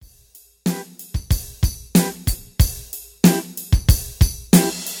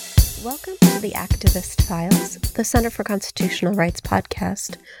Welcome to the Activist Files, the Center for Constitutional Rights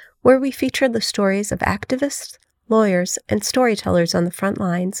podcast, where we feature the stories of activists, lawyers, and storytellers on the front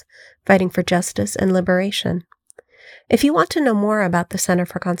lines fighting for justice and liberation. If you want to know more about the Center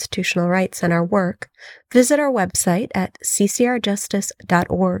for Constitutional Rights and our work, visit our website at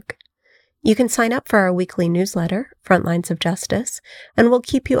ccrjustice.org. You can sign up for our weekly newsletter, Frontlines of Justice, and we'll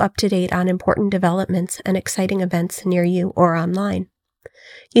keep you up to date on important developments and exciting events near you or online.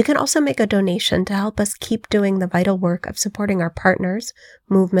 You can also make a donation to help us keep doing the vital work of supporting our partners,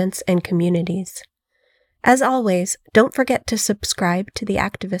 movements, and communities. As always, don't forget to subscribe to the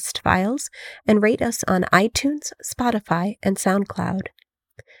Activist Files and rate us on iTunes, Spotify, and SoundCloud.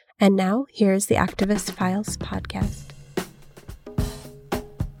 And now, here's the Activist Files podcast.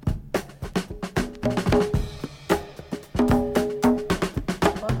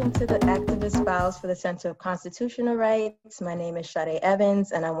 Welcome to the Activist Files for the Center of Constitutional Rights. My name is Sade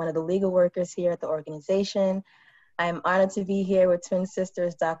Evans, and I'm one of the legal workers here at the organization. I am honored to be here with twin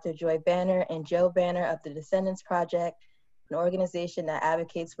sisters, Dr. Joy Banner and Joe Banner of the Descendants Project, an organization that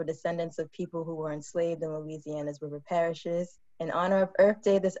advocates for descendants of people who were enslaved in Louisiana's river parishes. In honor of Earth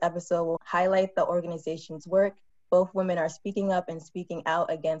Day, this episode will highlight the organization's work. Both women are speaking up and speaking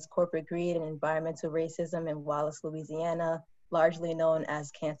out against corporate greed and environmental racism in Wallace, Louisiana, largely known as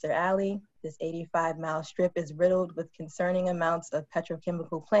Cancer Alley. This 85-mile strip is riddled with concerning amounts of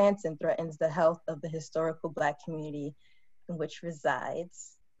petrochemical plants and threatens the health of the historical Black community in which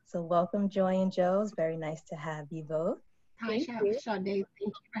resides. So welcome, Joy and Joe. It's very nice to have you both. Hi, Sade. Thank you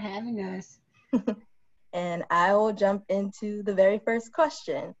for having us. And I will jump into the very first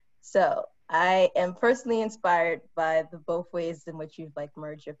question. So I am personally inspired by the both ways in which you've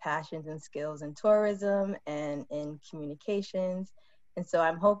merged your passions and skills in tourism and in communications. And so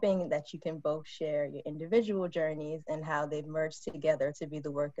I'm hoping that you can both share your individual journeys and how they've merged together to be the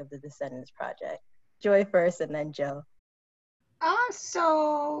work of the Descendants Project. Joy first and then Joe.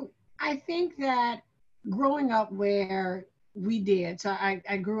 So I think that growing up where we did, so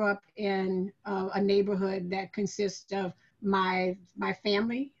I grew up in a neighborhood that consists of my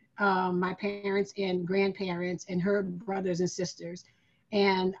family, my parents and grandparents and her brothers and sisters.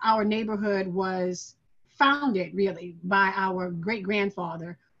 And our neighborhood was founded really by our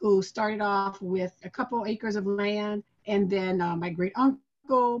great-grandfather, who started off with a couple acres of land. And then my great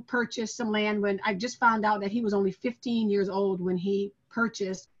uncle purchased some land when I just found out that he was only 15 years old when he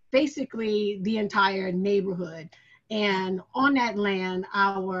purchased basically the entire neighborhood. And on that land,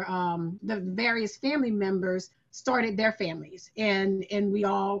 the various family members started their families, and we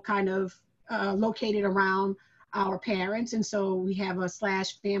all kind of located around our parents. And so we have a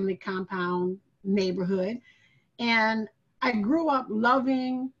 /family compound neighborhood. And I grew up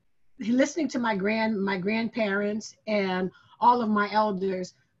listening to my grandparents and all of my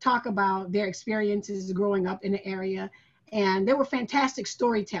elders talk about their experiences growing up in the area. And they were fantastic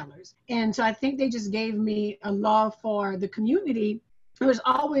storytellers. And so I think they just gave me a love for the community. I was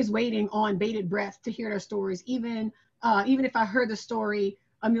always waiting on bated breath to hear their stories. Even if I heard the story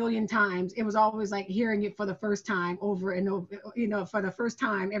a million times, it was always like hearing it for the first time over and over, for the first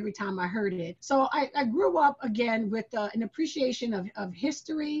time every time I heard it. So I grew up again with an appreciation of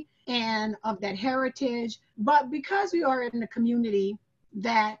history and of that heritage. But because we are in a community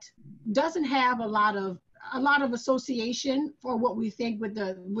that doesn't have a lot of association for what we think with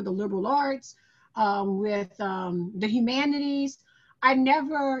the liberal arts, with the humanities, I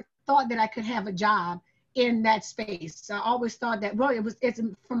never thought that I could have a job in that space. I always thought that, it's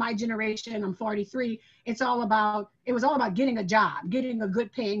for my generation, I'm 43, it was all about getting a job, getting a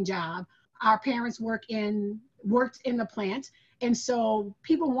good paying job. Our parents worked in the plant. And so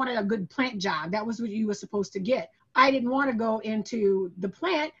people wanted a good plant job. That was what you were supposed to get. I didn't want to go into the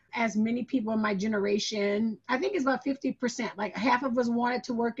plant, as many people in my generation, I think it's about 50%, like half of us wanted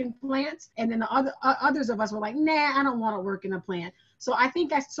to work in plants. And then the others of us were like, nah, I don't want to work in a plant. So I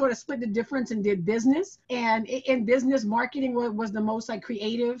think I sort of split the difference and did business. And in business, marketing was the most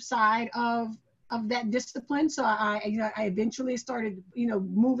creative side of that discipline. So I eventually started,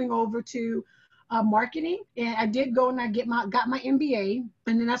 moving over to marketing. And I did go and I got my MBA.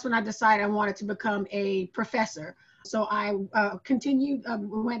 And then that's when I decided I wanted to become a professor. So I continued,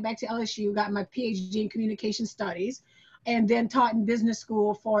 went back to LSU, got my PhD in communication studies, and then taught in business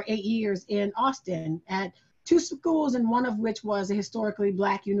school for 8 years in Austin at 2 schools, and one of which was a historically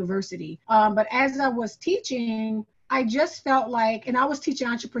Black university. But as I was teaching, I just felt like, and I was teaching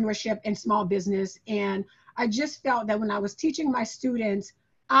entrepreneurship and small business, and I just felt that when I was teaching my students,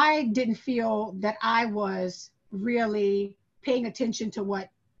 I didn't feel that I was really paying attention to what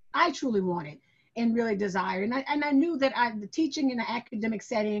I truly wanted and really desired. And I knew that the teaching in an academic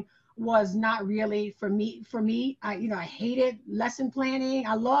setting was not really for me. I hated lesson planning.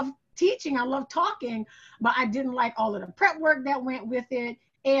 I love teaching. I love talking, but I didn't like all of the prep work that went with it.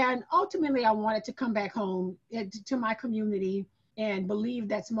 And ultimately, I wanted to come back home to my community and believe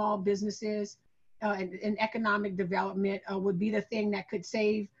that small businesses and economic development would be the thing that could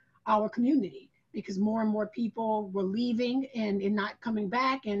save our community, because more and more people were leaving and not coming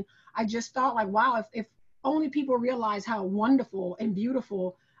back. And I just thought, like, wow, if only people realize how wonderful and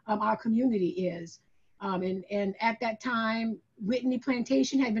beautiful our community is. And at that time, Whitney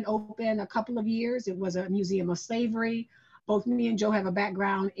Plantation had been open a couple of years. It was a museum of slavery. Both me and Joe have a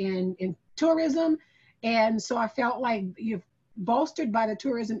background in tourism. And so I felt like, bolstered by the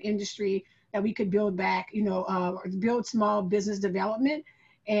tourism industry, that we could build back, build small business development,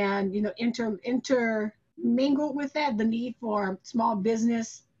 and, intermingle with that the need for small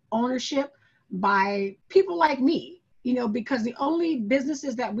business ownership by people like me, because the only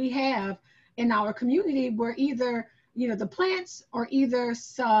businesses that we have in our community were either, the plants, or either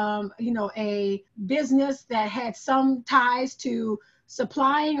some, a business that had some ties to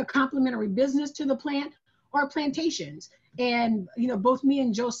supplying a complementary business to the plant, or plantations. And, both me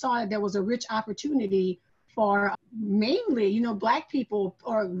and Joe saw that there was a rich opportunity for mainly, Black people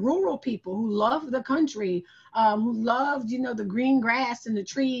or rural people who love the country, who loved, the green grass and the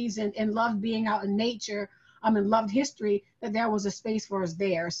trees, and loved being out in nature, and loved history, that there was a space for us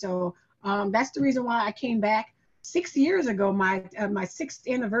there. So that's the reason why I came back 6 years ago. My sixth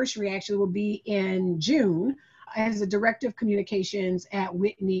anniversary actually will be in June, as the director of communications at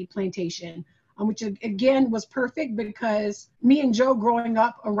Whitney Plantation. Which again was perfect, because me and Joe, growing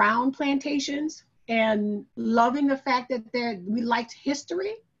up around plantations and loving the fact that we liked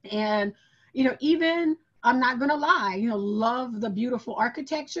history, and even, I'm not gonna lie, love the beautiful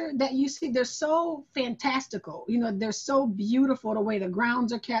architecture that you see. They're so fantastical, they're so beautiful, the way the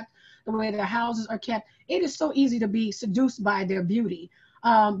grounds are kept, the way the houses are kept. It is so easy to be seduced by their beauty.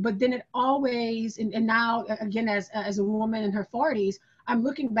 But then it always, and now again, as a woman in her 40s, I'm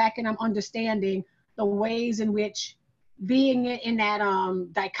looking back and I'm understanding the ways in which being in that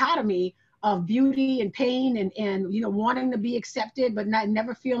dichotomy of beauty and pain, and wanting to be accepted but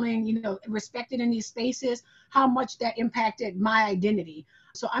never feeling respected in these spaces, how much that impacted my identity.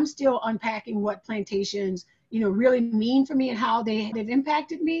 So I'm still unpacking what plantations really mean for me and how they've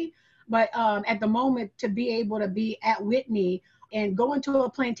impacted me. But at the moment, to be able to be at Whitney and go into a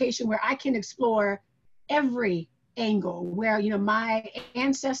plantation where I can explore every angle, where my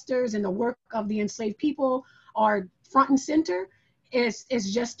ancestors and the work of the enslaved people are front and center, is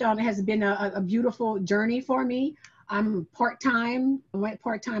just has been a beautiful journey for me. I'm part-time. I went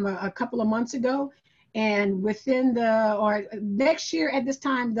part-time a couple of months ago, and next year at this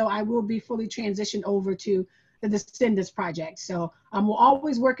time, though, I will be fully transitioned over to the Descendants Project. So we'll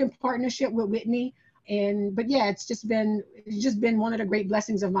always work in partnership with Whitney. But yeah, it's just been one of the great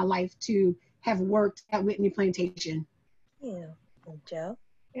blessings of my life to have worked at Whitney Plantation. Yeah. And Joe?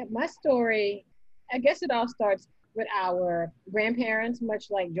 Yeah, my story, I guess it all starts with our grandparents,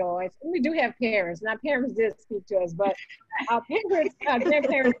 much like Joyce. We do have parents, and our parents did speak to us, but our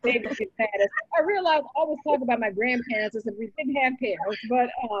grandparents babysat us. I realized I always talk about my grandparents as if we didn't have parents, but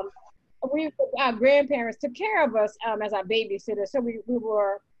our grandparents took care of us as our babysitters, so we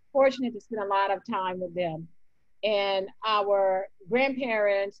were fortunate to spend a lot of time with them. And our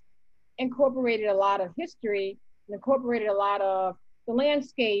grandparents incorporated a lot of history, incorporated a lot of the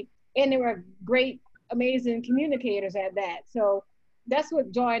landscape, and they were great, amazing communicators at that. So that's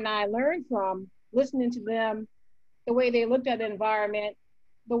what Joy and I learned from listening to them, the way they looked at the environment,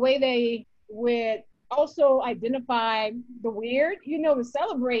 the way they would also identify the weird, to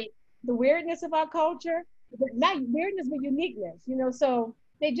celebrate the weirdness of our culture, but not weirdness, but uniqueness, so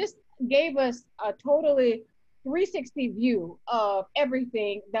they just gave us a totally 360 view of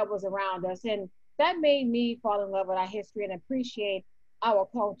everything that was around us. And that made me fall in love with our history and appreciate our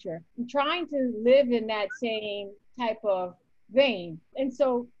culture. I'm trying to live in that same type of vein. And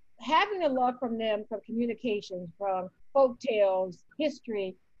so having a love from them, from communications, from folk tales,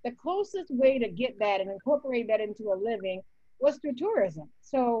 history, the closest way to get that and incorporate that into a living was through tourism.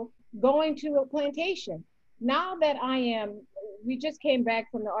 So going to a plantation. Now that we just came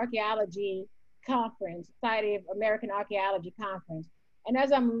back from the archaeology conference, Society of American Archaeology conference. And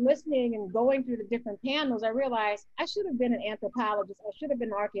as I'm listening and going through the different panels, I realized I should have been an anthropologist. I should have been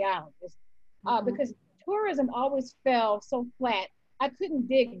an archaeologist because tourism always fell so flat. I couldn't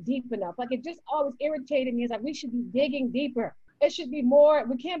dig deep enough. Like, it just always irritated me. It's like, we should be digging deeper. it should be more.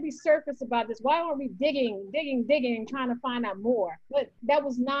 We can't be surface about this. Why aren't we digging, and trying to find out more? But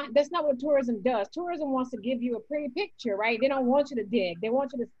that's not what tourism does. Tourism wants to give you a pretty picture, right? They don't want you to dig. They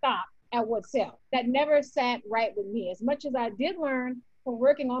want you to stop at what sells. That never sat right with me. As much as I did learn from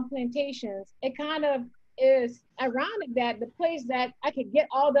working on plantations, it kind of is ironic that the place that I could get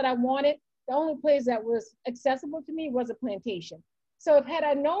all that I wanted, the only place that was accessible to me was a plantation. So if had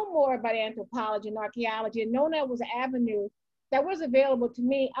I known more about anthropology and archaeology and known that was an avenue that was available to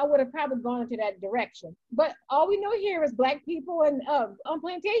me, I would have probably gone into that direction. But all we know here is Black people and on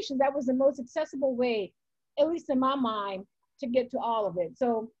plantations. That was the most accessible way, at least in my mind, to get to all of it.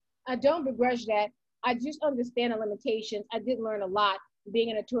 So I don't begrudge that. I just understand the limitations. I did learn a lot being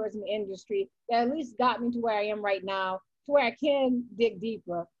in the tourism industry that at least got me to where I am right now, to where I can dig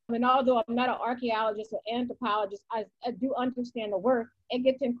deeper. And although I'm not an archaeologist or anthropologist, I do understand the work and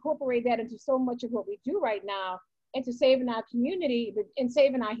get to incorporate that into so much of what we do right now, into saving our community and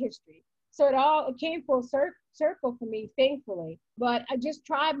saving our history. So it came full circle for me, thankfully. But I just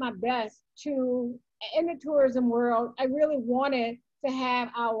tried my best to, in the tourism world, I really wanted to have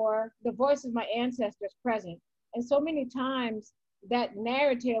the voices of my ancestors present. And so many times that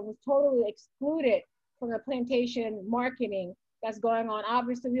narrative was totally excluded from the plantation marketing that's going on.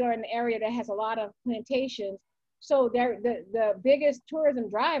 Obviously, we are in an area that has a lot of plantations. So the biggest tourism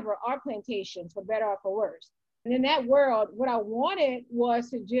driver are plantations, for better or for worse. And in that world, what I wanted was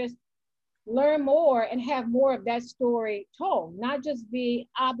to just learn more and have more of that story told, not just be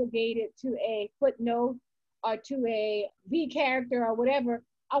obligated to a footnote or to a B character or whatever.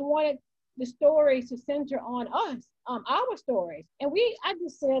 I wanted the stories to center on us, our stories. And we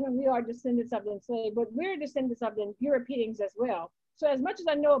are descendants of the enslaved, but we're descendants of the Europeans as well. So as much as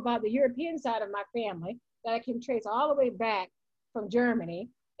I know about the European side of my family, that I can trace all the way back from Germany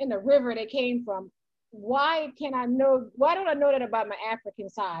and the river they came from, why don't I know that about my African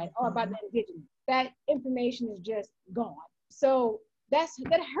side or about the indigenous? That information is just gone. So that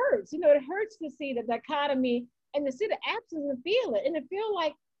hurts. It hurts to see the dichotomy and to see the absence and feel it. And to feel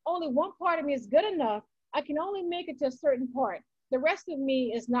like only one part of me is good enough. I can only make it to a certain part. The rest of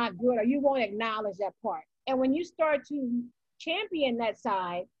me is not good, or you won't acknowledge that part. And when you start to champion that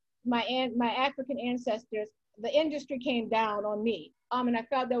side, my African ancestors, the industry came down on me. And I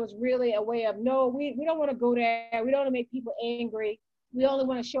felt that was really a way of, no, we don't want to go there. We don't want to make people angry. We only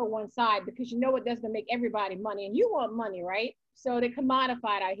want to show one side because what that's going to make everybody money. And you want money, right? So they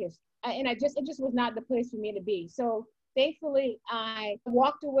commodified our history. And it just was not the place for me to be. So thankfully, I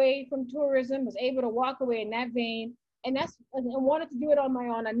walked away from tourism, was able to walk away in that vein. And I wanted to do it on my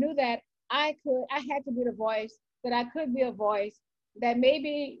own. I knew that I had to be the voice, that I could be a voice, that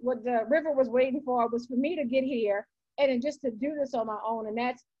maybe what the river was waiting for was for me to get here and then just to do this on my own. And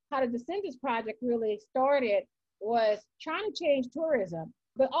that's how the Descendants Project really started, was trying to change tourism,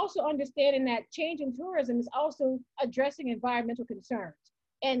 but also understanding that changing tourism is also addressing environmental concerns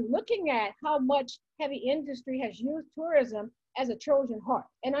and looking at how much heavy industry has used tourism as a Trojan horse,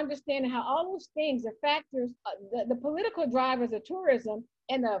 and understanding how all those things, the factors, the political drivers of tourism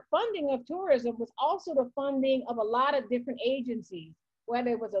and the funding of tourism was also the funding of a lot of different agencies, whether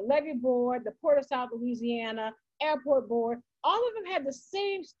it was a levee board, the Port of South Louisiana, Airport Board. All of them had the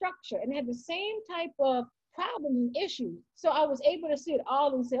same structure and had the same type of problems and issues. So I was able to see it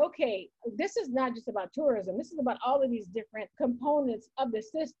all and say, okay, this is not just about tourism. This is about all of these different components of the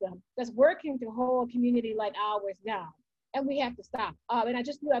system that's working to hold a community like ours down. And we have to stop. And I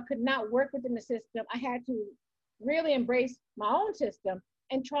just knew I could not work within the system. I had to really embrace my own system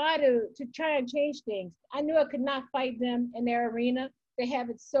and try and change things. I knew I could not fight them in their arena. They have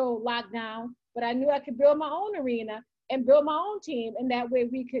it so locked down, but I knew I could build my own arena and build my own team. And that way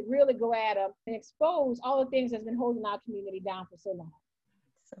we could really go at them and expose all the things that's been holding our community down for so long.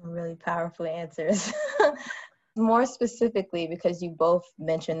 Some really powerful answers. More specifically, because you both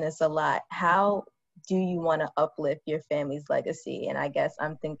mentioned this a lot, how do you want to uplift your family's legacy? And I guess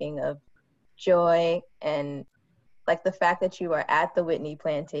I'm thinking of Joy and like the fact that you are at the Whitney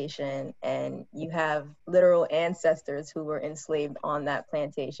plantation and you have literal ancestors who were enslaved on that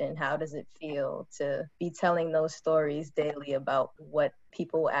plantation. How does it feel to be telling those stories daily about what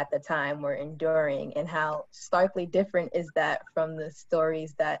people at the time were enduring, and how starkly different is that from the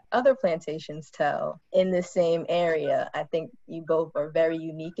stories that other plantations tell in the same area? I think you both are very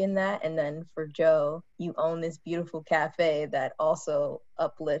unique in that. And then for Joe, you own this beautiful cafe that also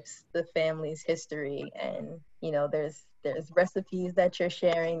uplifts the family's history. And there's recipes that you're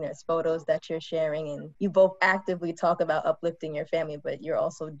sharing, there's photos that you're sharing, and you both actively talk about uplifting your family, but you're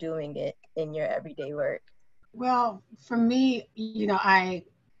also doing it in your everyday work. Well, for me, I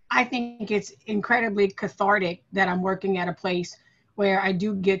I think it's incredibly cathartic that I'm working at a place where I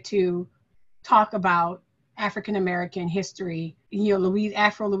do get to talk about African American history,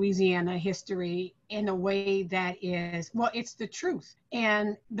 Afro Louisiana history in a way that is, well, it's the truth.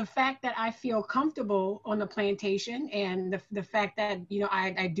 And the fact that I feel comfortable on the plantation, and the fact that,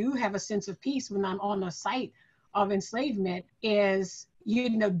 I do have a sense of peace when I'm on a site of enslavement is,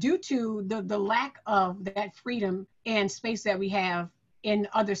 due to the lack of that freedom and space that we have in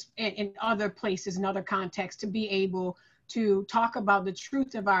other places, in other contexts, to be able to talk about the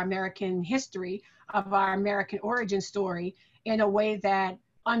truth of our American history, of our American origin story, in a way that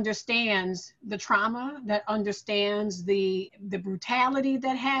understands the trauma, that understands the brutality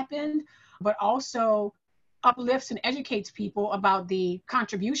that happened, but also uplifts and educates people about the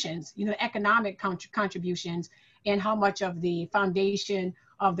contributions, economic contributions, and how much of the foundation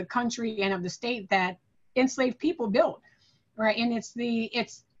of the country and of the state that enslaved people built, right? And it's the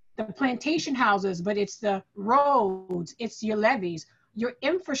plantation houses, but it's the roads, it's your levees. Your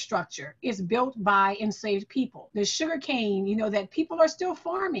infrastructure is built by enslaved people. The sugarcane, that people are still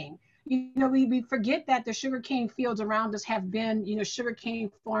farming. We forget that the sugarcane fields around us have been,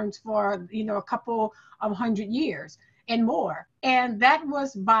 sugarcane farms for, a couple of 100 years and more. And that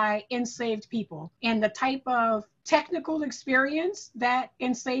was by enslaved people. And the type of technical experience that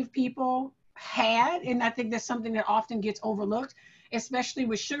enslaved people had, and I think that's something that often gets overlooked, especially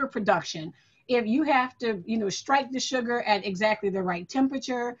with sugar production. If you have to, strike the sugar at exactly the right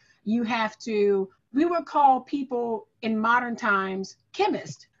temperature, we would call people in modern times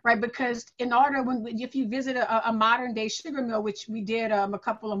chemists, right? Because if you visit a modern day sugar mill, which we did a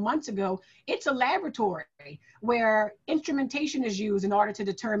couple of months ago, it's a laboratory where instrumentation is used in order to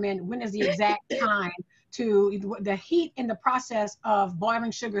determine when is the exact time to the heat in the process of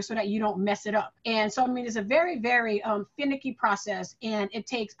boiling sugar so that you don't mess it up. And so, it's a very, very finicky process, and it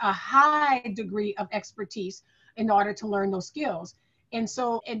takes a high degree of expertise in order to learn those skills. And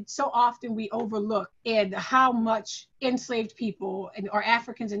so often we overlook how much enslaved people or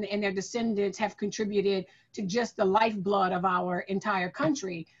Africans and their descendants have contributed to just the lifeblood of our entire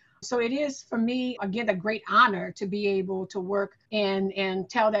country. So it is, for me, again, a great honor to be able to work and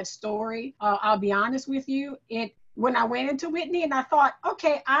tell that story. I'll be honest with you, when I went into Whitney and I thought,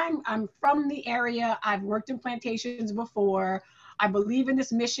 okay, I'm from the area, I've worked in plantations before, I believe in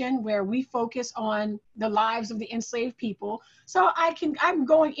this mission where we focus on the lives of the enslaved people. So I'm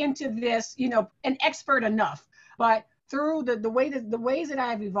going into this, an expert enough. But through the ways that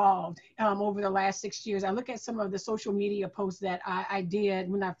I've evolved over the last 6 years, I look at some of the social media posts that I did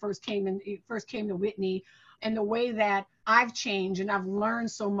when I first came to Whitney, and the way that I've changed and I've learned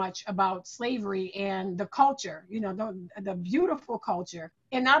so much about slavery and the culture, the beautiful culture.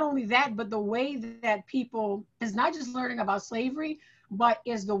 And not only that, but the way that people is not just learning about slavery, but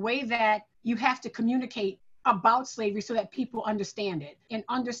is the way that you have to communicate about slavery so that people understand it, and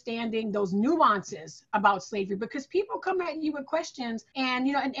understanding those nuances about slavery, because people come at you with questions, and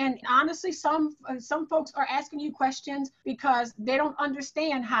and honestly, some folks are asking you questions because they don't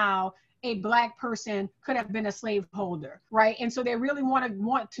understand how a Black person could have been a slaveholder, right? And so they really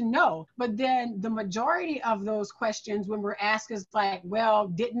want to know. But then the majority of those questions when we're asked is like, well,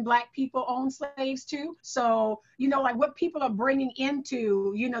 didn't Black people own slaves too? So, like what people are bringing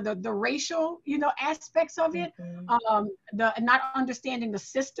into, the racial, aspects of it, the not understanding the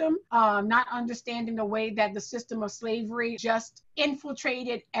system, not understanding the way that the system of slavery just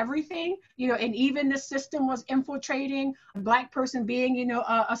infiltrated everything, and even the system was infiltrating a Black person being,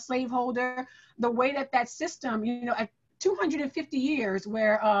 a slaveholder. The way that system, at 250 years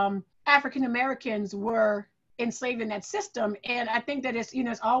where African Americans were enslaved in that system. And I think that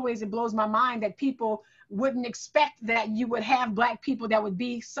it blows my mind that people wouldn't expect that you would have Black people that would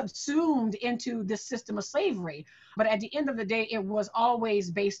be subsumed into this system of slavery. But at the end of the day, it was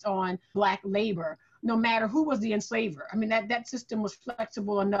always based on Black labor, no matter who was the enslaver. That system was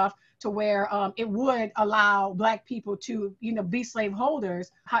flexible enough to where it would allow Black people to, be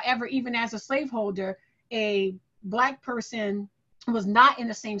slaveholders. However, even as a slaveholder, a Black person was not in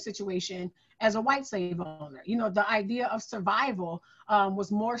the same situation as a white slave owner. The idea of survival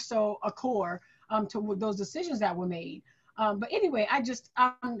was more so a core to those decisions that were made. But anyway,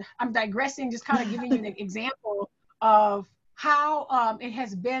 I'm digressing, just kind of giving you an example of how it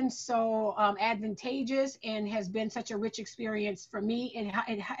has been so advantageous and has been such a rich experience for me,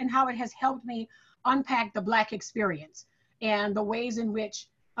 and how it has helped me unpack the Black experience and the ways in which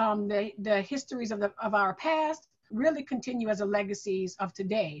the histories of our past really continue as the legacies of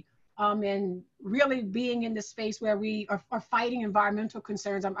today. and really being in the space where we are fighting environmental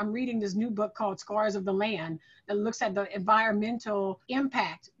concerns. I'm reading this new book called Scars of the Land that looks at the environmental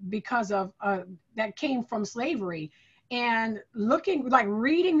impact because of that came from slavery. And looking, like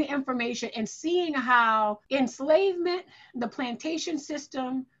reading the information and seeing how enslavement, the plantation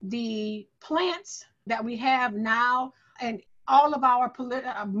system, the plants that we have now, and all of our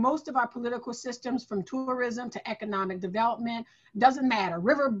most of our political systems, from tourism to economic development, doesn't matter.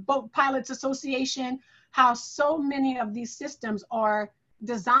 Riverboat Pilots Association, how so many of these systems are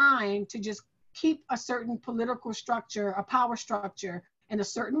designed to just keep a certain political structure, a power structure in a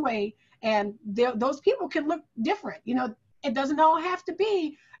certain way. And those people can look different. You know, it doesn't all have to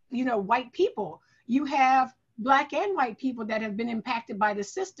be, you know, white people. You have Black and white people that have been impacted by the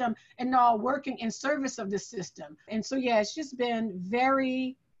system and all working in service of the system. And so, yeah, it's just been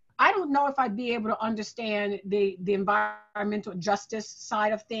very, I don't know if I'd be able to understand the environmental justice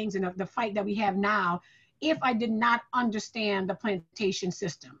side of things and the fight that we have now if I did not understand the plantation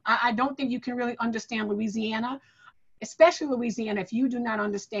system. I don't think you can really understand Louisiana, especially Louisiana, if you do not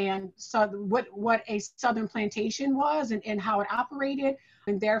understand what a Southern plantation was and how it operated,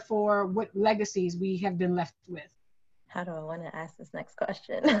 and therefore what legacies we have been left with. How do I want to ask this next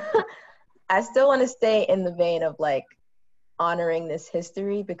question? I still want to stay in the vein of like honoring this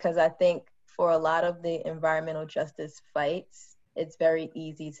history, because I think for a lot of the environmental justice fights, it's very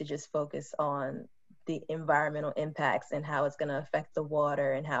easy to just focus on the environmental impacts and how it's going to affect the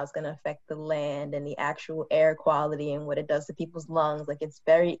water and how it's going to affect the land and the actual air quality and what it does to people's lungs. Like, it's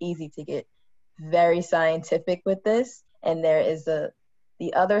very easy to get very scientific with this. And there is the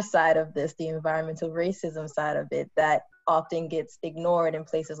other side of this, the environmental racism side of it, that often gets ignored in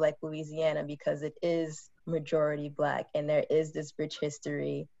places like Louisiana because it is majority Black and there is this rich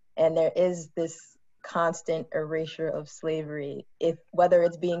history and there is this constant erasure of slavery, whether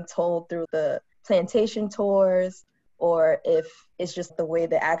it's being told through the plantation tours or if it's just the way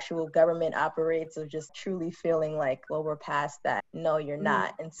the actual government operates, of just truly feeling like, well, we're past that. No, you're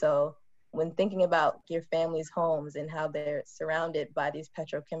not. And so when thinking about your family's homes and how they're surrounded by these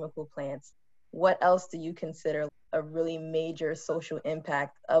petrochemical plants, what else do you consider a really major social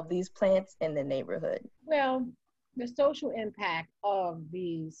impact of these plants in the neighborhood? Well, the social impact of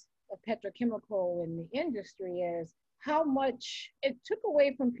these petrochemical in the industry is how much it took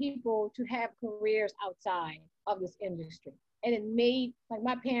away from people to have careers outside of this industry. And it made, like,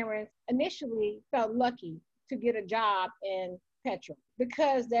 my parents initially felt lucky to get a job in petro,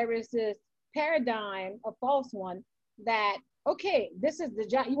 because there is this paradigm, a false one, that, okay, this is the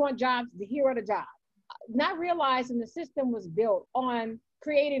job, you want jobs, here are the jobs. Not realizing the system was built on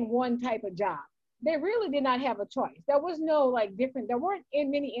creating one type of job. They really did not have a choice. There was no like different, there weren't in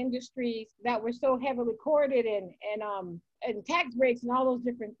many industries that were so heavily corded and tax breaks and all those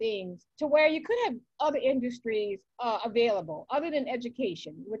different things, to where you could have other industries available other than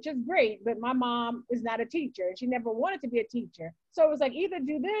education, which is great. But my mom is not a teacher and she never wanted to be a teacher. So it was like, either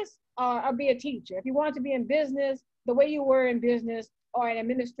do this or be a teacher. If you wanted to be in business, the way you were in business or in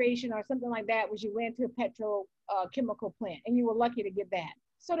administration or something like that was you went to a petrochemical plant, and you were lucky to get that.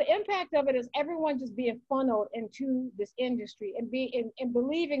 So the impact of it is everyone just being funneled into this industry and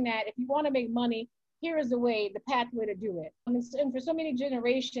believing that if you want to make money, here is the way, the pathway to do it. And for so many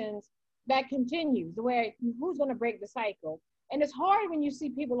generations, that continues, where who's going to break the cycle? And it's hard when you see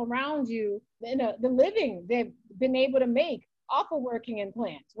people around you, the living they've been able to make off of working in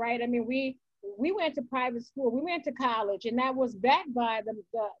plants, right? I mean, we went to private school, we went to college, and that was backed by the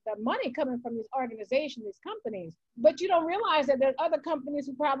money coming from these organizations, these companies. But you don't realize that there's other companies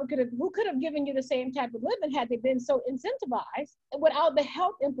who could have given you the same type of living had they been so incentivized without the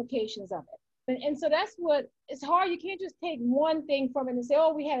health implications of it. And so that's what, it's hard. You can't just take one thing from it and say,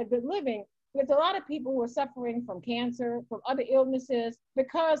 oh, we had a good living. There's a lot of people who are suffering from cancer, from other illnesses,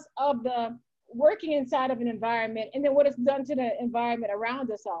 because of the working inside of an environment, and then what it's done to the environment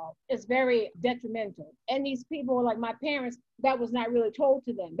around us all is very detrimental. And these people, like my parents, that was not really told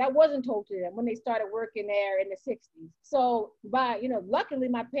to them. That wasn't told to them when they started working there in the 60s. So luckily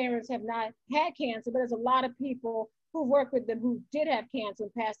my parents have not had cancer, but there's a lot of people who work with them who did have cancer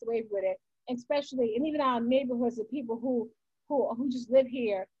and passed away with it. And especially, and even our neighborhoods, the people who just live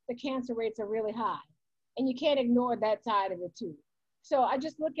here, the cancer rates are really high. And you can't ignore that side of it too. So I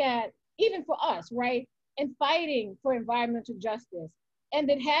just look at, even for us, right, and fighting for environmental justice, and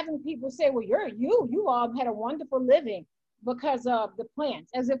then having people say, well, you all had a wonderful living because of the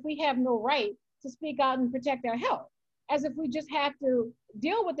plants, as if we have no right to speak out and protect our health, as if we just have to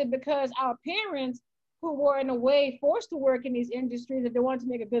deal with it because our parents, who were in a way forced to work in these industries if they wanted to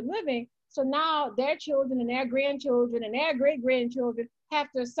make a good living, so now their children and their grandchildren and their great-grandchildren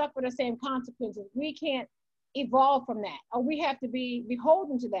have to suffer the same consequences. We can't evolve from that, or we have to be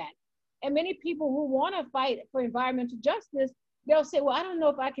beholden to that. And many people who want to fight for environmental justice, they'll say, well, I don't know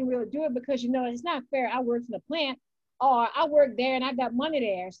if I can really do it because, it's not fair. I worked in a plant, or I worked there and I got money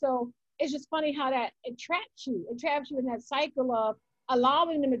there. So it's just funny how that it traps you. It traps you in that cycle of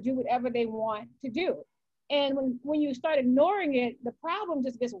allowing them to do whatever they want to do. And when you start ignoring it, the problem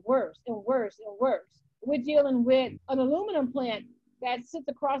just gets worse and worse and worse. We're dealing with an aluminum plant that sits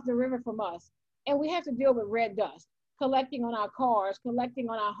across the river from us, and we have to deal with red dust collecting on our cars, collecting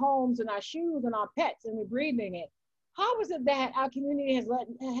on our homes and our shoes and our pets, and we're breathing it. How is it that our community has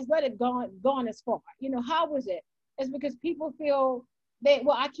let it gone as far? How is it? It's because people feel that,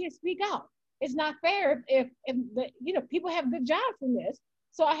 well, I can't speak out. It's not fair if people have good jobs from this.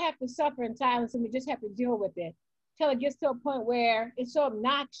 So I have to suffer in silence, and we just have to deal with it till it gets to a point where it's so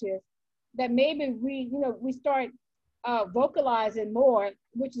obnoxious that maybe we start vocalizing more,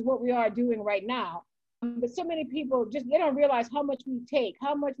 which is what we are doing right now. But so many people they don't realize how much we take,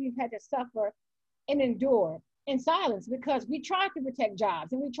 how much we've had to suffer and endure in silence, because we tried to protect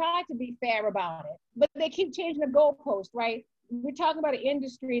jobs and we tried to be fair about it, but they keep changing the goalpost, right? We're talking about an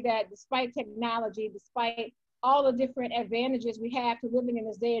industry that, despite technology, despite all the different advantages we have to living in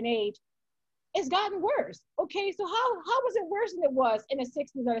this day and age, it's gotten worse. Okay, so how was it worse than it was in the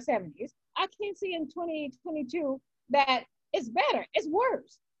 60s or the 70s? I can't see in 2022 that it's better. It's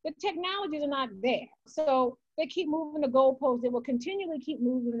worse. The technologies are not there. So they keep moving the goalposts. They will continually keep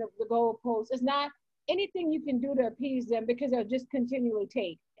moving the goalposts. It's not anything you can do to appease them, because they'll just continually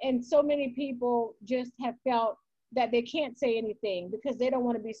take. And so many people just have felt that they can't say anything because they don't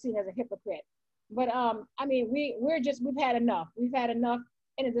want to be seen as a hypocrite. But we've had enough. We've had enough.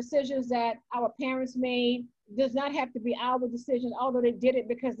 And the decisions that our parents made does not have to be our decisions, although they did it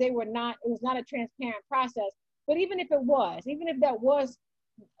because it was not a transparent process. But even if that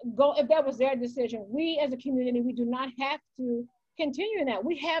was their decision, we as a community, we do not have to continue in that.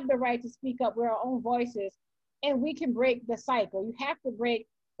 We have the right to speak up with our own voices, and we can break the cycle. You have to break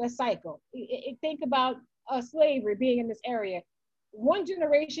the cycle. Think about slavery being in this area. One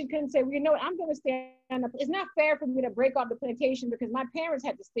generation couldn't say, well, I'm going to stand up. It's not fair for me to break off the plantation because my parents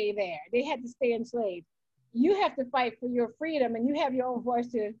had to stay there. They had to stay enslaved. You have to fight for your freedom, and you have your own voice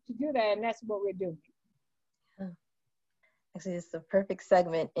to do that, and that's what we're doing. Actually, it's the perfect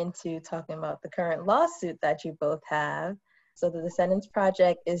segment into talking about the current lawsuit that you both have. So the Descendants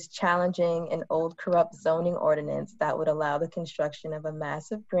Project is challenging an old corrupt zoning ordinance that would allow the construction of a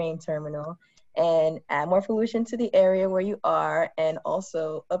massive grain terminal and add more pollution to the area where you are, and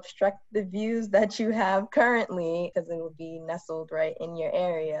also obstruct the views that you have currently, because it will be nestled right in your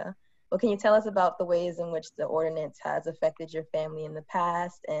area. Well, can you tell us about the ways in which the ordinance has affected your family in the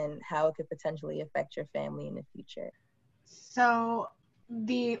past and how it could potentially affect your family in the future? So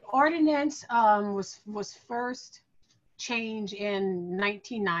the ordinance was first changed in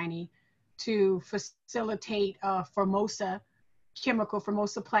 1990 to facilitate Formosa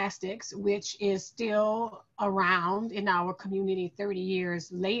Plastics, which is still around in our community 30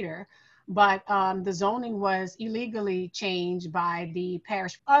 years later. But the zoning was illegally changed by the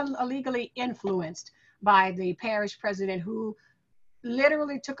parish, illegally influenced by the parish president, who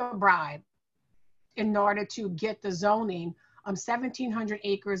literally took a bribe in order to get the zoning 1,700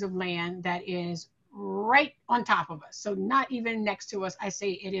 acres of land that is right on top of us. So not even next to us, I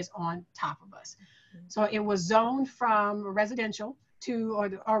say it is on top of us. So it was zoned from residential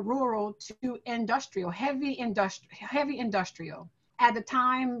to or rural to industrial, heavy industrial. At the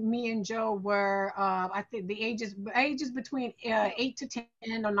time, me and Joe were, I think the ages between 8 to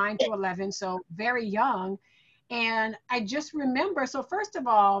 10 or 9 to 11, so very young. And I just remember, so first of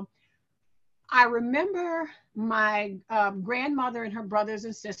all, I remember my grandmother and her brothers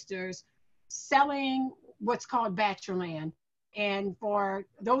and sisters selling what's called bachelor land. And for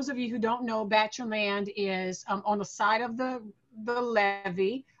those of you who don't know, bachelor land is on the side of the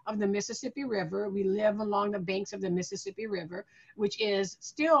levee of the Mississippi River. We live along the banks of the Mississippi River, which is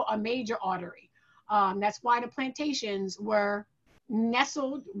still a major artery. That's why the plantations were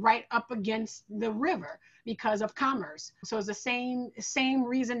nestled right up against the river, because of commerce. So it's the same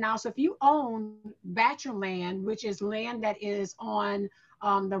reason now. So if you own bachelor land, which is land that is on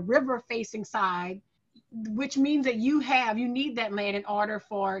the river facing side, which means that you need that land in order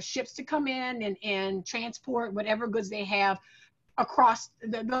for ships to come in and transport whatever goods they have across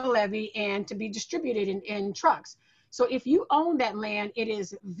the levee and to be distributed in trucks. So if you own that land, it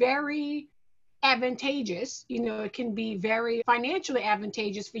is very advantageous. It can be very financially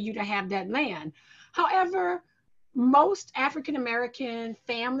advantageous for you to have that land. However, most African-American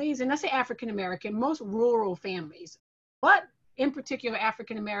families, and I say African-American, most rural families, what in particular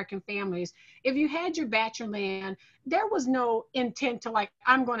African-American families, if you had your bachelor land, there was no intent to like,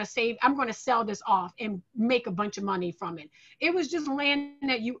 I'm going to sell this off and make a bunch of money from it. It was just land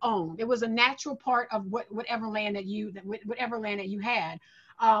that you owned. It was a natural part of whatever land that you had.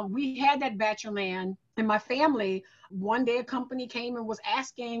 We had that bachelor land, and my family, one day a company came and was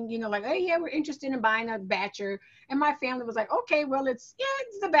asking, like, hey, yeah, we're interested in buying a Batcher. And my family was like, okay, well, it's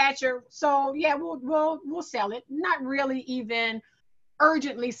the Batcher. So yeah, we'll sell it. Not really even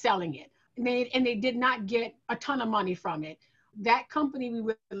urgently selling it. And they did not get a ton of money from it. That company, we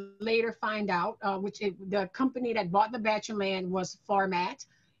would later find out, the company that bought the Batcher land was Farmat.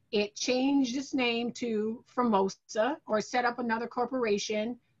 It changed its name to Formosa, or set up another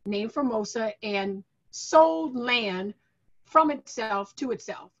corporation named Formosa, and sold land from itself to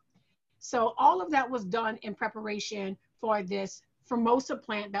itself. So all of that was done in preparation for this Formosa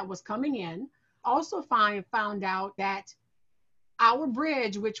plant that was coming in. Also found out that our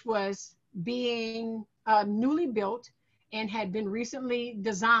bridge, which was being newly built and had been recently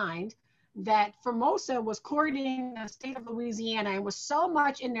designed, that Formosa was courting the state of Louisiana and was so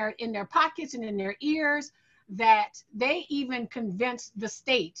much in their pockets and in their ears that they even convinced the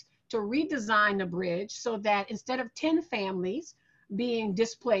state to redesign the bridge so that instead of 10 families being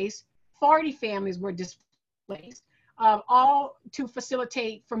displaced, 40 families were displaced, all to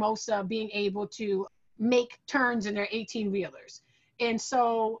facilitate Formosa being able to make turns in their 18-wheelers. And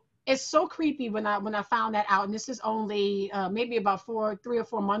so it's so creepy when I found that out. And this is only maybe about 3 or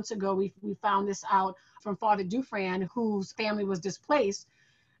 4 months ago, we found this out from Father Dufran, whose family was displaced,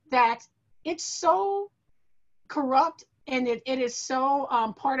 that it's so corrupt, and it is so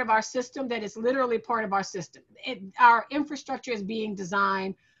part of our system that it's literally part of our system. Our infrastructure is being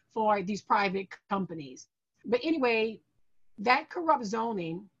designed for these private companies. But anyway, that corrupt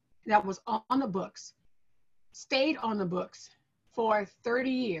zoning that was on the books stayed on the books for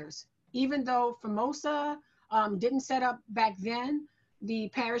 30 years. Even though Formosa didn't set up back then, the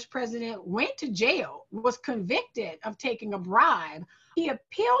parish president went to jail, was convicted of taking a bribe. He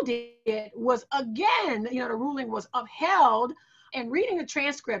appealed it, was again, the ruling was upheld. And reading a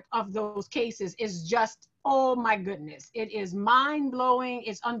transcript of those cases is just, oh my goodness, it is mind-blowing.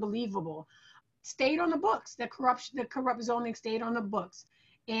 It's unbelievable. Stayed on the books. The corrupt zoning stayed on the books.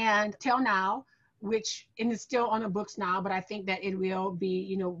 And till now, and it's still on the books now, but I think that it will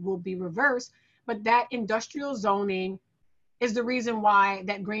be reversed. But that industrial zoning is the reason why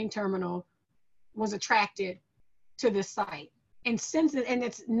that grain terminal was attracted to this site. And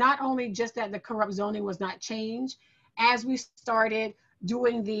it's not only just that the corrupt zoning was not changed. As we started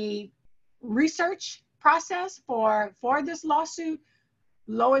doing the research process for this lawsuit,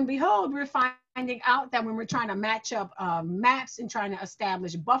 lo and behold, we're finding out that when we're trying to match up maps and trying to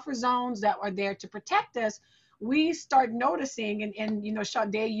establish buffer zones that are there to protect us, we start noticing, and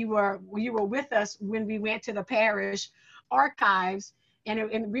Sade, you were with us when we went to the parish archives,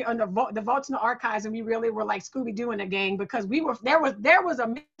 and we on the vaults in the archives, and we really were like Scooby-Doo in a gang, because there was a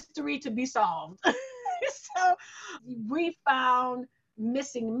mystery to be solved. So we found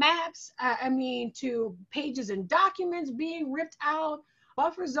missing maps, to pages and documents being ripped out,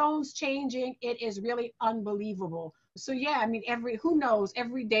 buffer zones changing. It is really unbelievable. So yeah, who knows,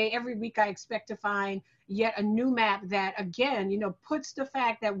 every day, every week, I expect to find yet a new map that, again, puts the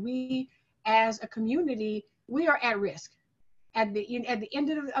fact that we as a community, we are at risk. At the end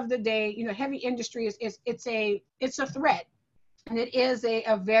of the day, heavy industry it's a threat, and it is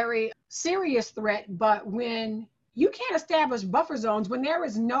a very serious threat. But when you can't establish buffer zones, when there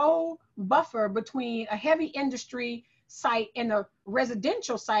is no buffer between a heavy industry site and a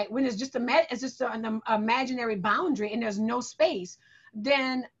residential site, when it's just an imaginary boundary and there's no space,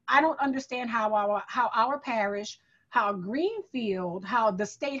 then I don't understand how our parish, how Greenfield, how the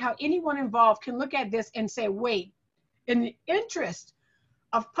state, how anyone involved can look at this and say, wait, in the interest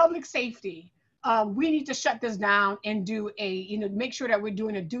of public safety, we need to shut this down and do make sure that we're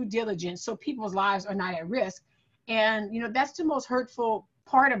doing a due diligence so people's lives are not at risk. And that's the most hurtful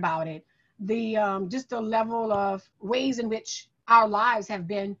part about it. Just the level of ways in which our lives have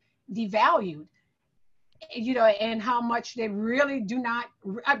been devalued, and how much they really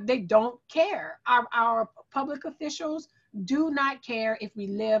they don't care. Our public officials do not care if we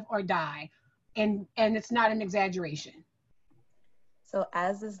live or die. And it's not an exaggeration. So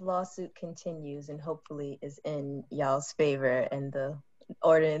as this lawsuit continues and hopefully is in y'all's favor and the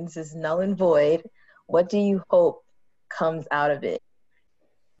ordinance is null and void, what do you hope comes out of it?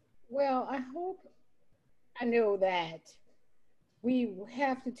 Well, I know that we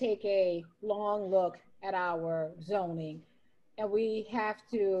have to take a long look at our zoning, and we have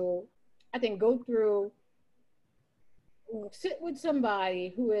to, I think, go through sit with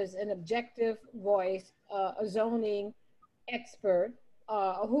somebody who is an objective voice, a zoning expert,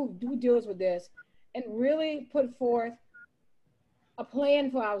 who deals with this, and really put forth a plan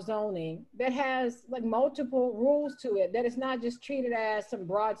for our zoning that has like multiple rules to it, that it's not just treated as some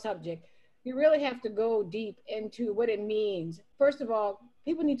broad subject. You really have to go deep into what it means. First of all,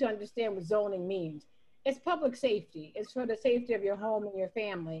 people need to understand what zoning means. It's public safety. It's for the safety of your home and your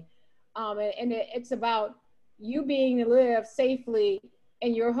family. It's about you being to live safely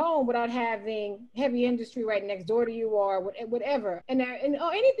in your home without having heavy industry right next door to you or whatever. Or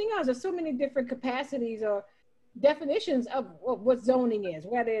anything else. There's so many different capacities or definitions of what zoning is,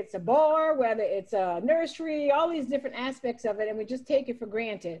 whether it's a bar, whether it's a nursery, all these different aspects of it, and we just take it for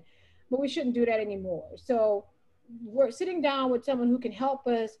granted. But we shouldn't do that anymore. So we're sitting down with someone who can help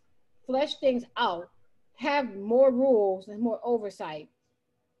us flesh things out, have more rules and more oversight,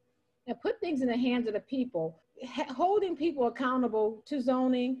 and put things in the hands of the people, holding people accountable to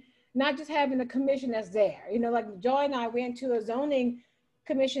zoning, not just having a commission that's there. You know, like Joy and I went to a zoning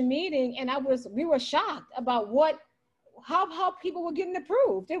commission meeting, and we were shocked about how people were getting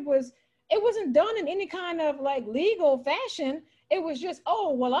approved. It wasn't done in any kind of like legal fashion. It was just,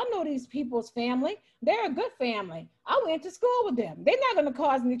 oh, well, I know these people's family. They're a good family. I went to school with them. They're not going to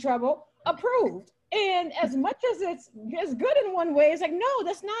cause any trouble. Approved. And as much as it's good in one way, it's like, no,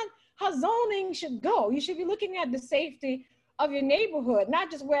 that's not how zoning should go. You should be looking at the safety of your neighborhood,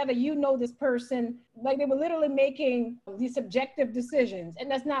 not just whether you know this person. Like they were literally making these subjective decisions,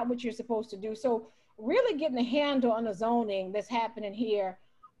 and that's not what you're supposed to do. So really getting a handle on the zoning that's happening here,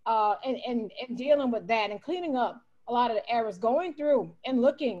 and dealing with that and cleaning up a lot of the errors, going through and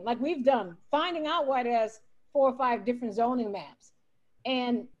looking like we've done, finding out why there's 4 or 5 different zoning maps,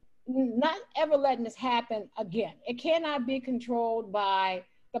 and not ever letting this happen again. It cannot be controlled by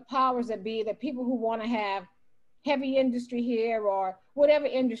the powers that be, the people who want to have heavy industry here or whatever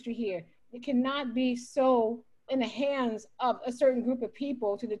industry here. It cannot be so in the hands of a certain group of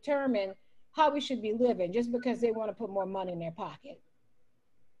people to determine how we should be living just because they want to put more money in their pocket.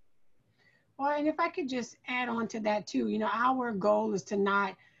 Well, and if I could just add on to that too, you know, our goal is to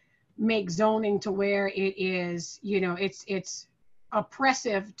not make zoning to where it is, you know, it's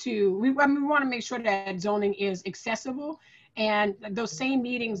oppressive to, we want to make sure that zoning is accessible. And those same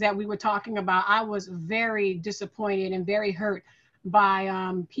meetings that we were talking about, I was very disappointed and very hurt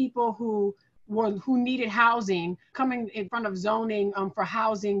by people who needed housing coming in front of zoning for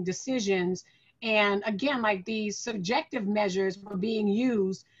housing decisions. And again, like these subjective measures were being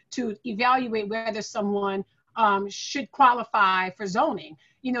used to evaluate whether someone should qualify for zoning.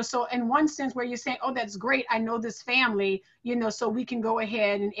 You know, so in one sense where you're saying, oh, that's great, I know this family, you know, so we can go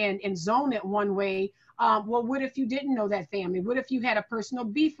ahead and zone it one way. Well, what if you didn't know that family? What if you had a personal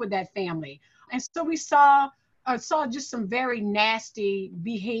beef with that family? And so we saw just some very nasty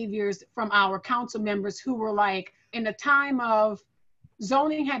behaviors from our council members who were like, in a time of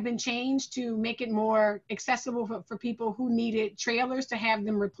zoning had been changed to make it more accessible for people who needed trailers to have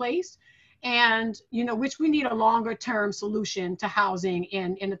them replaced. And, you know, which we need a longer term solution to housing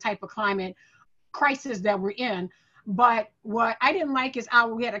in the type of climate crisis that we're in. But what I didn't like is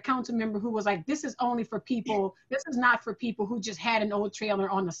we had a council member who was like, this is only for people, this is not for people who just had an old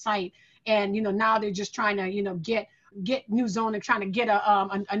trailer on the site. And, you know, now they're just trying to, you know, get new zoning, trying to get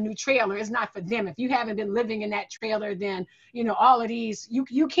a new trailer. It's not for them. If you haven't been living in that trailer, then, you know, all of these,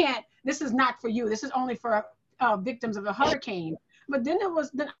 you can't, this is not for you. This is only for victims of a hurricane. But then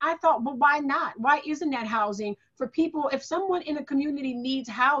I thought, well, why not? Why isn't that housing for people? If someone in a community needs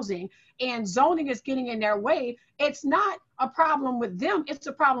housing and zoning is getting in their way, it's not a problem with them. It's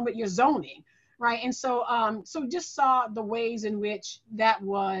a problem with your zoning, right? And so, just saw the ways in which that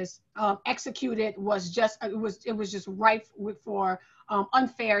was executed was just it was just rife for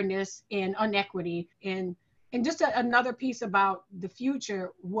unfairness and inequity. And just another piece about the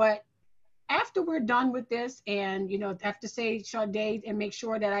future, after we're done with this, and, you know, I have to say, Sade, and make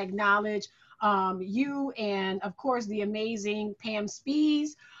sure that I acknowledge you and, of course, the amazing Pam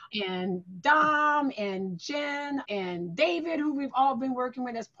Spees and Dom and Jen and David, who we've all been working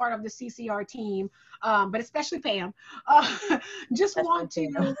with as part of the CCR team, but especially Pam. Just want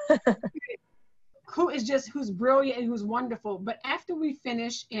to, who's brilliant and who's wonderful. But after we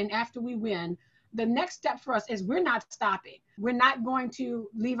finish and after we win, the next step for us is we're not stopping. We're not going to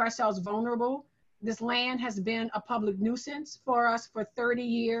leave ourselves vulnerable. This land has been a public nuisance for us for 30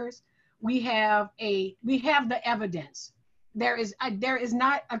 years. We have the evidence. There is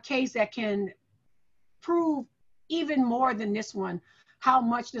not a case that can prove even more than this one how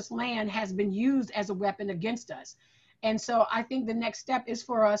much this land has been used as a weapon against us. And so I think the next step is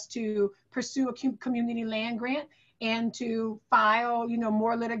for us to pursue a community land grant and to file,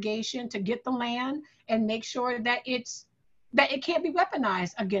 more litigation to get the land and make sure that it can't be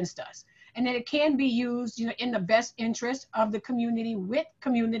weaponized against us, and that it can be used, in the best interest of the community, with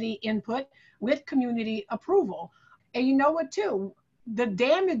community input, with community approval. And you know what, too? The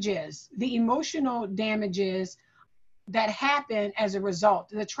damages, the emotional damages that happen as a result,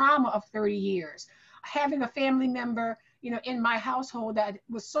 the trauma of 30 years, having a family member, in my household that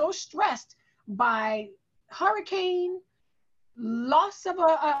was so stressed by hurricane, loss of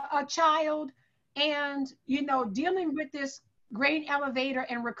a child, and, dealing with this grain elevator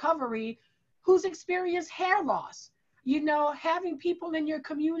and recovery who's experienced hair loss, having people in your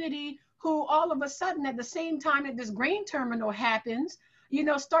community who all of a sudden at the same time that this grain terminal happens,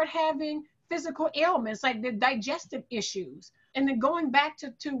 start having physical ailments like the digestive issues. And then going back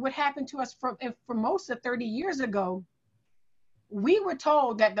to what happened to us for most of 30 years ago, we were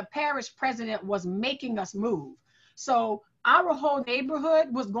told that the parish president was making us move. So our whole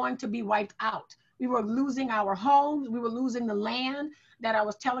neighborhood was going to be wiped out. We were losing our homes. We were losing the land that I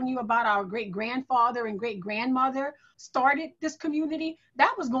was telling you about. Our great-grandfather and great-grandmother started this community.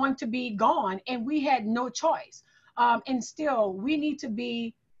 That was going to be gone, and we had no choice. And still, that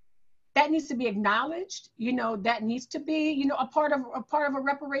needs to be acknowledged. That needs to be, a part of a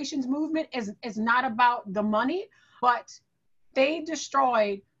reparations movement. Is not about the money, but they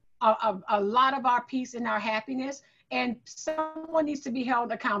destroyed a lot of our peace and our happiness, and someone needs to be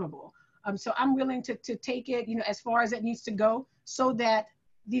held accountable. So I'm willing to take it, as far as it needs to go, so that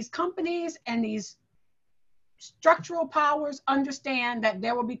these companies and these structural powers understand that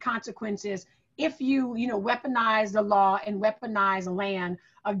there will be consequences if you, weaponize the law and weaponize land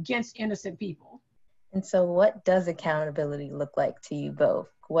against innocent people. And so what does accountability look like to you both?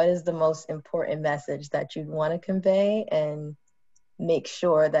 What is the most important message that you'd want to convey and make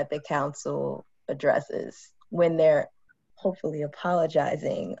sure that the council addresses when they're hopefully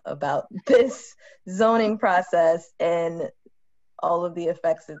apologizing about this zoning process and all of the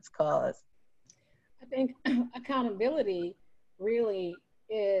effects it's caused? I think accountability really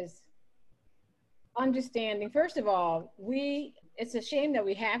is understanding, first of all, it's a shame that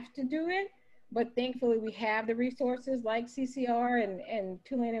we have to do it, but thankfully we have the resources like CCR and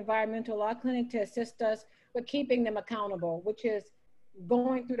Tulane Environmental Law Clinic to assist us with keeping them accountable, which is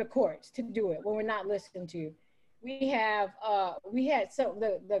going through the courts to do it when we're not listened to. We had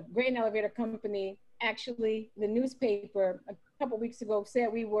the grain elevator company, actually the newspaper a couple weeks ago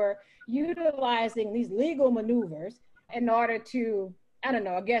said we were utilizing these legal maneuvers in order to, I don't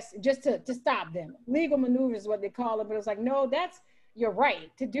know, I guess just to stop them. Legal maneuvers is what they call it, but it's like, no, that's your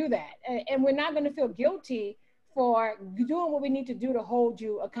right to do that. And we're not going to feel guilty for doing what we need to do to hold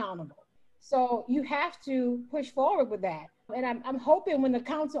you accountable. So you have to push forward with that. And I'm hoping when the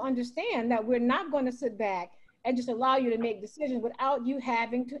council understand that we're not going to sit back and just allow you to make decisions without you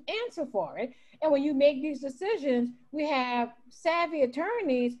having to answer for it. And when you make these decisions, we have savvy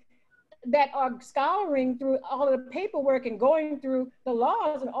attorneys that are scouring through all of the paperwork and going through the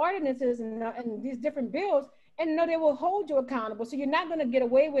laws and ordinances and these different bills, and they will hold you accountable. So you're not going to get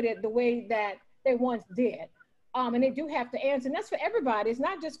away with it the way that they once did. And they do have to answer, and that's for everybody. It's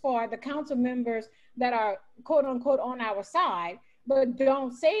not just for the council members that are quote unquote on our side, but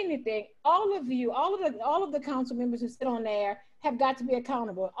don't say anything. All of you, all of the council members who sit on there have got to be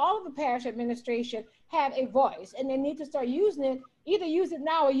accountable. All of the parish administration have a voice, and they need to start using it. Either use it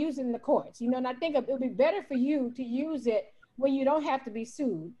now or use it in the courts. And I think it would be better for you to use it when you don't have to be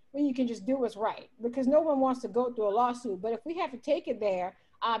sued, when you can just do what's right, because no one wants to go through a lawsuit. But if we have to take it there,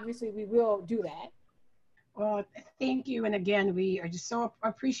 obviously we will do that. Well, thank you. And again, we are just so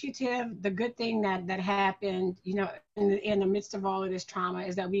appreciative. The good thing that happened, in the midst of all of this trauma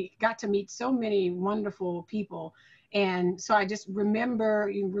is that we got to meet so many wonderful people. And so I just remember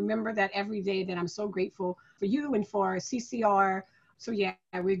that every day, that I'm so grateful for you and for CCR. So yeah,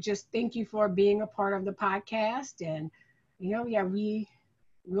 we just thank you for being a part of the podcast. And,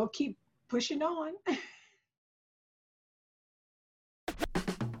 we'll keep pushing on.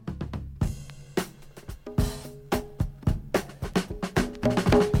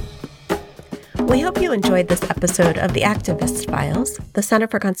 We hope you enjoyed this episode of the Activist Files, the Center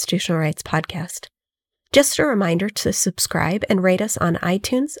for Constitutional Rights podcast. Just a reminder to subscribe and rate us on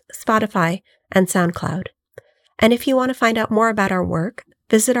iTunes, Spotify, and SoundCloud. And if you want to find out more about our work,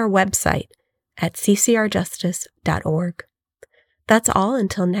 visit our website at ccrjustice.org. That's all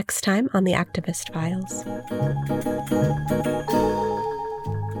until next time on the Activist Files.